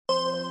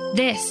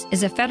This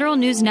is a Federal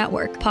News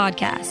Network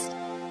podcast.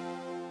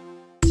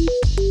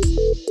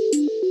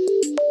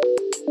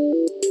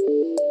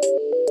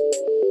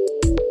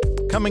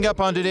 Coming up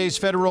on today's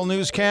Federal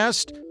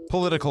Newscast,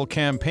 political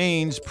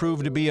campaigns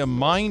prove to be a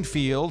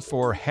minefield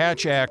for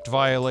Hatch Act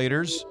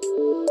violators.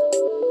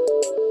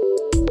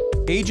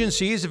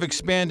 Agencies have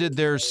expanded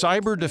their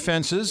cyber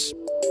defenses.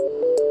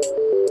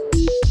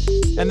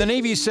 And the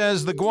Navy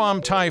says the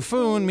Guam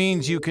Typhoon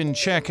means you can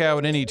check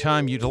out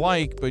anytime you'd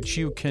like, but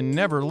you can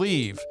never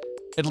leave,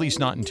 at least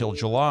not until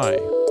July.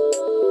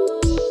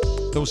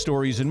 Those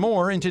stories and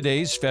more in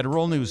today's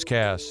Federal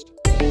Newscast.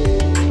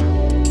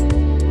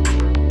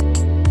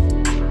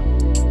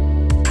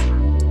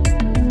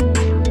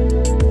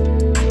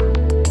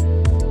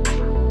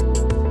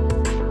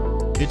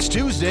 It's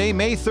Tuesday,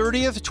 May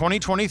 30th,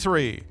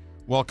 2023.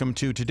 Welcome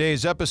to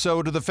today's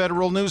episode of the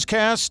Federal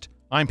Newscast.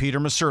 I'm Peter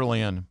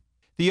Masurlian.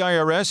 The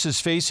IRS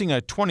is facing a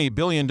 $20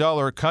 billion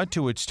cut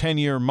to its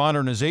 10-year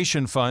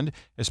modernization fund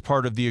as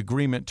part of the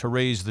agreement to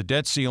raise the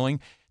debt ceiling.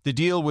 The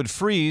deal would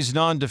freeze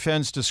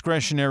non-defense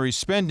discretionary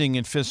spending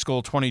in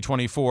fiscal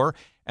 2024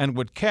 and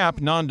would cap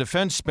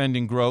non-defense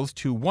spending growth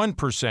to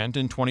 1%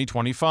 in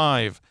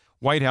 2025.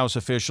 White House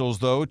officials,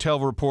 though, tell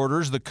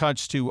reporters the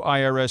cuts to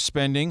IRS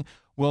spending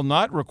will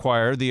not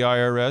require the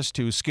IRS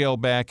to scale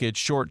back its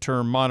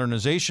short-term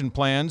modernization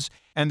plans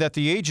and that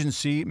the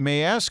agency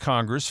may ask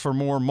Congress for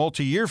more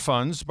multi-year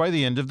funds by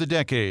the end of the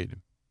decade.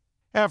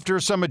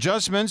 After some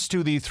adjustments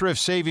to the Thrift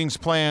Savings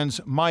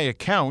Plan's My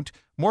Account,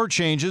 more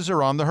changes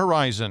are on the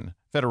horizon.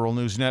 Federal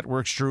News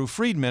Network's Drew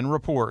Friedman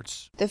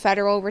reports. The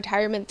Federal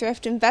Retirement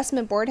Thrift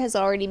Investment Board has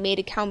already made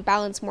account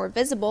balance more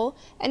visible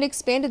and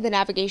expanded the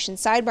navigation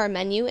sidebar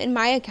menu in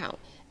My Account.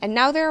 And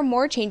now there are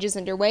more changes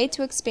underway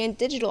to expand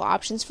digital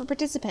options for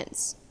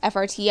participants.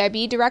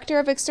 FRTIB Director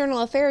of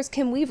External Affairs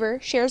Kim Weaver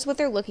shares what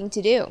they're looking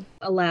to do.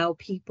 Allow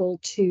people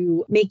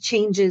to make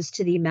changes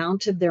to the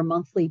amount of their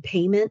monthly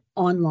payment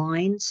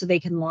online so they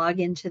can log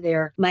into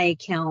their My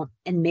Account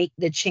and make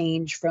the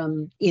change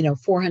from,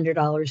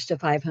 $400 to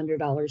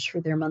 $500 for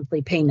their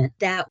monthly payment.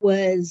 That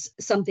was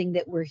something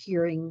that we're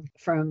hearing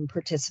from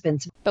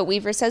participants. But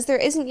Weaver says there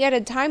isn't yet a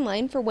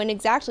timeline for when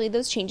exactly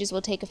those changes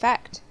will take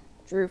effect.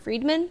 Drew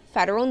Friedman,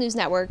 Federal News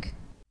Network.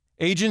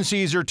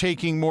 Agencies are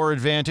taking more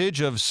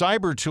advantage of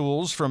cyber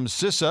tools from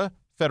CISA.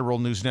 Federal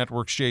News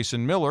Network's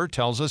Jason Miller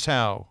tells us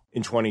how.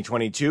 In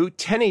 2022,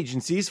 10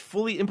 agencies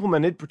fully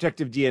implemented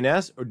protective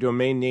DNS or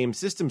domain name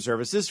system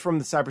services from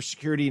the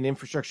Cybersecurity and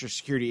Infrastructure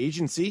Security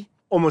Agency.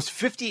 Almost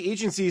 50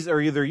 agencies are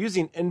either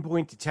using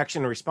endpoint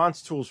detection and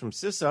response tools from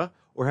CISA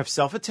or have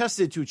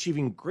self-attested to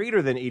achieving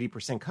greater than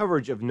 80%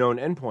 coverage of known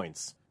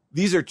endpoints.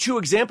 These are two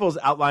examples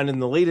outlined in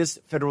the latest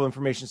Federal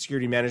Information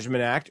Security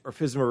Management Act, or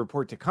FISMA,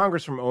 report to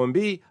Congress from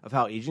OMB of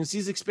how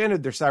agencies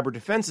expanded their cyber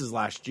defenses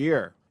last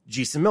year.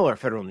 Jason Miller,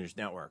 Federal News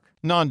Network.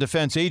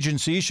 Non-defense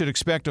agencies should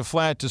expect a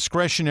flat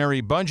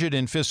discretionary budget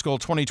in fiscal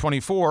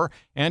 2024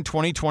 and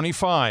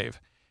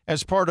 2025.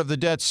 As part of the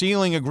debt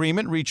ceiling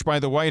agreement reached by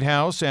the White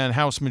House and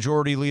House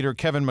Majority Leader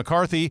Kevin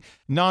McCarthy,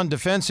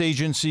 non-defense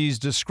agencies'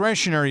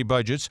 discretionary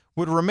budgets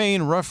would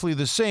remain roughly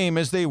the same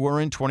as they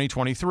were in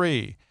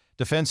 2023.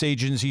 Defense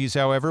agencies,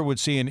 however, would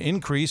see an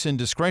increase in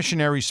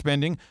discretionary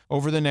spending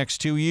over the next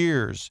 2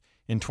 years.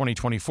 In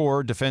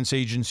 2024, defense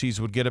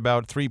agencies would get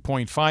about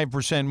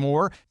 3.5%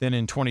 more than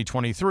in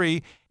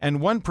 2023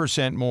 and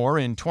 1% more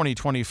in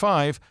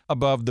 2025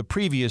 above the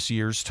previous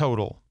year's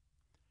total.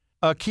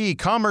 A key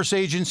commerce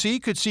agency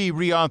could see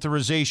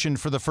reauthorization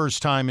for the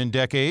first time in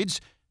decades.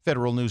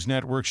 Federal News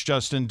Network's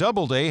Justin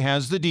Doubleday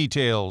has the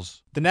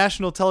details. The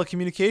National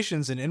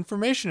Telecommunications and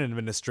Information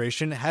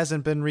Administration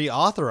hasn't been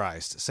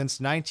reauthorized since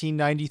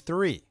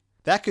 1993.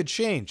 That could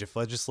change if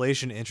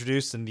legislation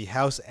introduced in the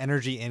House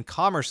Energy and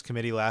Commerce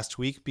Committee last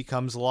week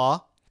becomes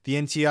law. The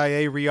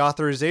NTIA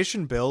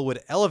reauthorization bill would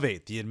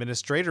elevate the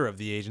administrator of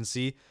the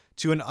agency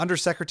to an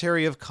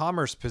Undersecretary of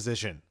Commerce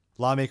position.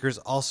 Lawmakers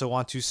also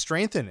want to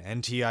strengthen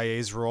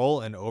NTIA's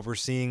role in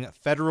overseeing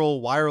federal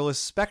wireless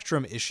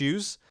spectrum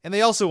issues, and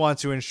they also want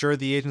to ensure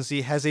the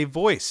agency has a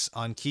voice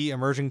on key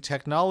emerging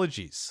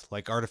technologies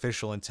like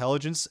artificial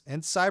intelligence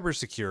and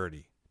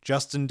cybersecurity.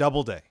 Justin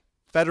Doubleday,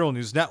 Federal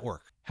News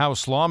Network.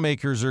 House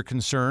lawmakers are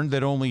concerned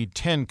that only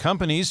 10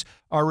 companies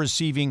are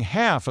receiving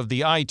half of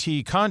the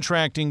IT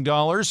contracting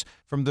dollars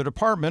from the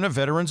Department of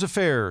Veterans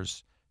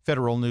Affairs.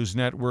 Federal News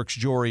Network's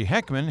Jory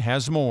Heckman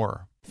has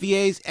more.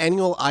 VA's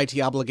annual IT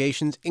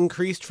obligations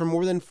increased from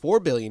more than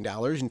 $4 billion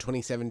in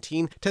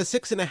 2017 to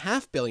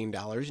 $6.5 billion in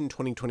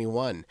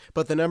 2021,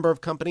 but the number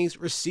of companies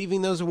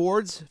receiving those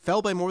awards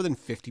fell by more than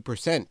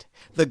 50%.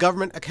 The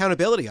Government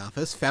Accountability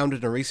Office found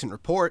in a recent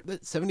report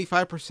that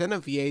 75%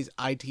 of VA's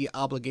IT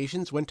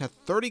obligations went to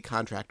 30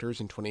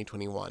 contractors in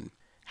 2021.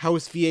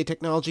 House VA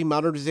Technology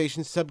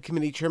Modernization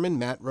Subcommittee Chairman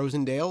Matt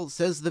Rosendale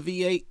says the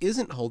VA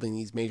isn't holding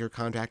these major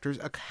contractors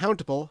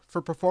accountable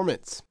for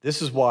performance. This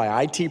is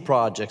why IT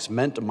projects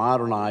meant to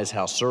modernize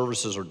how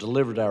services are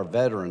delivered to our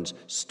veterans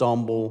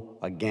stumble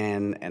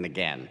again and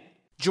again.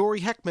 Jory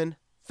Heckman,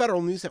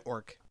 Federal News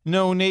Network.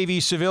 No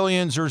Navy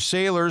civilians or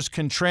sailors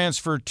can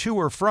transfer to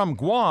or from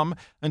Guam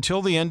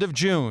until the end of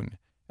June.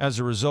 As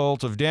a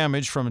result of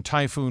damage from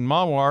Typhoon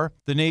Mawar,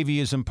 the Navy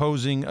is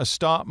imposing a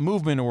stop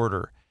movement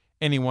order.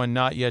 Anyone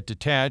not yet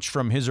detached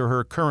from his or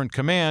her current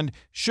command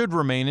should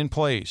remain in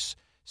place.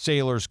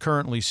 Sailors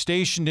currently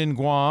stationed in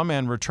Guam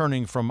and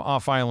returning from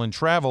off-island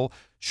travel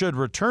should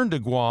return to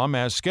Guam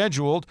as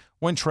scheduled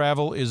when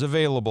travel is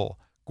available.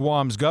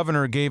 Guam's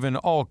governor gave an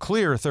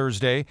all-clear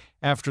Thursday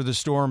after the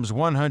storm's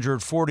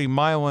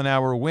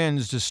 140-mile-an-hour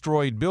winds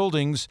destroyed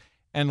buildings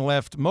and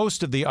left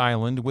most of the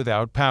island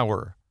without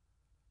power.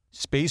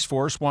 Space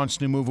Force wants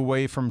to move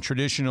away from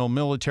traditional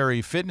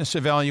military fitness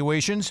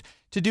evaluations.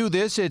 To do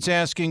this, it's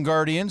asking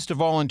Guardians to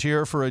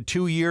volunteer for a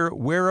 2-year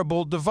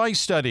wearable device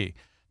study.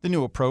 The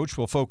new approach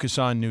will focus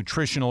on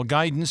nutritional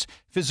guidance,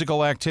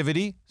 physical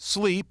activity,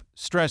 sleep,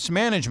 stress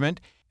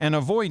management, and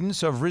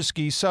avoidance of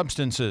risky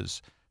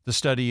substances. The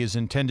study is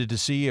intended to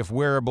see if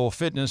wearable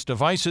fitness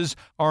devices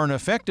are an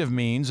effective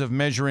means of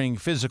measuring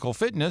physical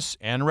fitness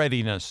and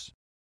readiness.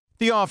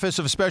 The Office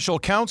of Special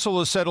Counsel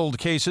has settled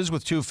cases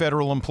with 2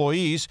 federal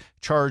employees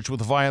charged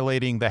with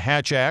violating the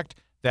Hatch Act.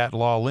 That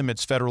law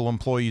limits federal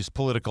employees'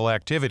 political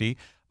activity.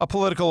 A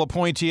political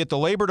appointee at the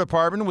Labor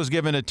Department was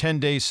given a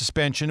 10-day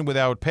suspension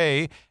without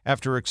pay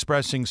after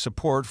expressing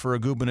support for a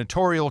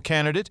gubernatorial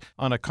candidate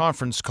on a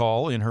conference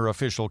call in her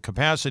official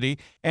capacity,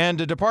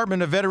 and a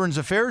Department of Veterans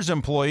Affairs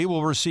employee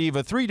will receive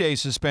a 3-day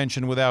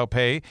suspension without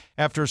pay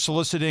after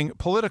soliciting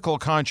political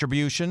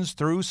contributions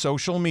through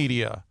social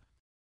media.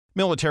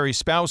 Military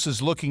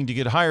spouses looking to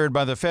get hired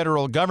by the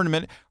federal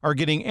government are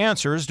getting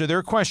answers to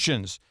their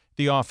questions.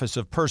 The Office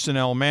of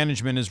Personnel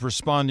Management is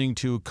responding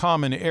to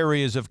common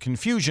areas of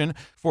confusion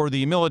for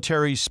the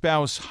Military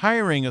Spouse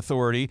Hiring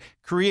Authority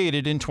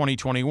created in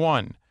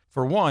 2021.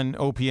 For one,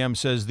 OPM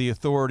says the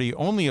authority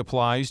only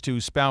applies to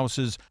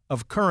spouses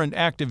of current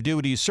active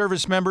duty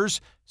service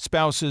members,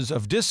 spouses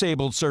of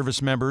disabled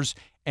service members,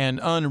 and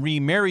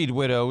unremarried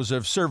widows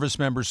of service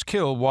members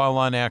killed while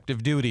on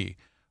active duty.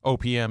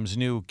 OPM's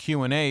new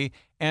Q&A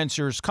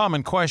answers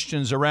common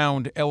questions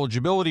around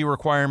eligibility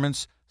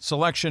requirements,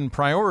 selection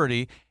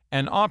priority,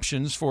 and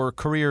options for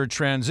career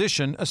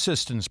transition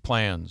assistance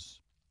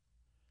plans.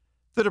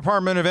 The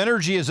Department of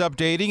Energy is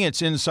updating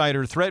its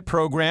insider threat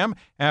program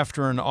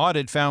after an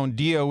audit found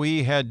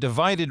DOE had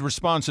divided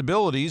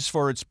responsibilities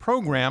for its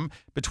program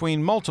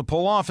between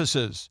multiple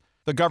offices.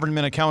 The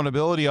Government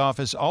Accountability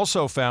Office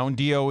also found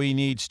DOE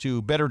needs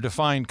to better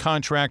define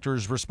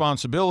contractors'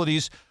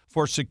 responsibilities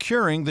for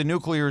securing the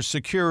nuclear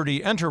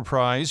security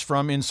enterprise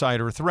from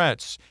insider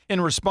threats. In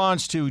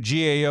response to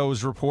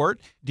GAO's report,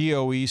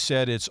 DOE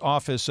said its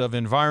Office of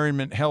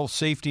Environment, Health,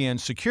 Safety, and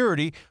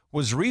Security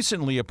was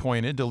recently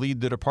appointed to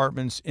lead the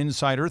department's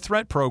insider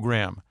threat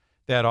program.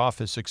 That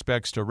office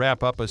expects to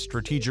wrap up a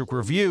strategic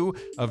review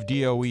of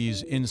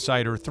DOE's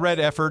insider threat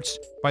efforts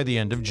by the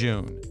end of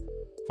June.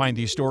 Find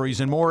these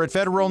stories and more at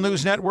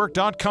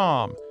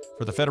federalnewsnetwork.com.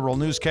 For the Federal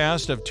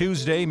Newscast of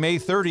Tuesday, May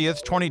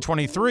 30th,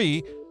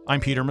 2023, I'm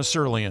Peter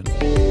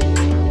Musurlian.